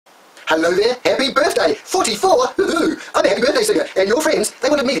Hello there, happy birthday! 44! Woohoo! I'm a happy birthday singer, and your friends, they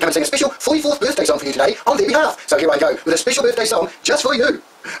wanted me to come and sing a special 44th birthday song for you today on their behalf. So here I go, with a special birthday song just for you.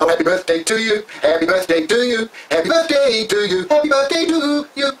 Oh, happy birthday to you, happy birthday to you, happy birthday to you, happy birthday to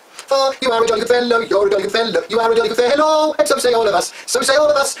you. For you are a jolly good fellow, you're a jolly good fellow, you are a jolly good fellow, and so say all of us, so say all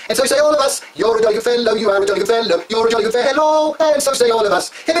of us, and so say all of us. You're a jolly good fellow, you are a jolly good fellow, you're a jolly good fellow, and so say all of us.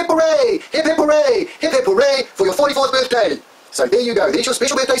 Hip hip hooray, hip hip hooray, hip hip hooray for your 44th birthday. So there you go, there's your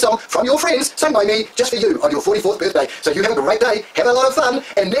special birthday song from your friends, sung by me, just for you on your 44th birthday. So you have a great day, have a lot of fun,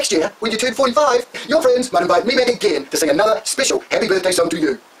 and next year, when you turn 45, your friends might invite me back again to sing another special happy birthday song to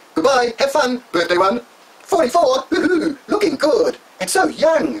you. Goodbye, have fun, birthday one. 44, woohoo, looking good, and so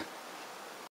young.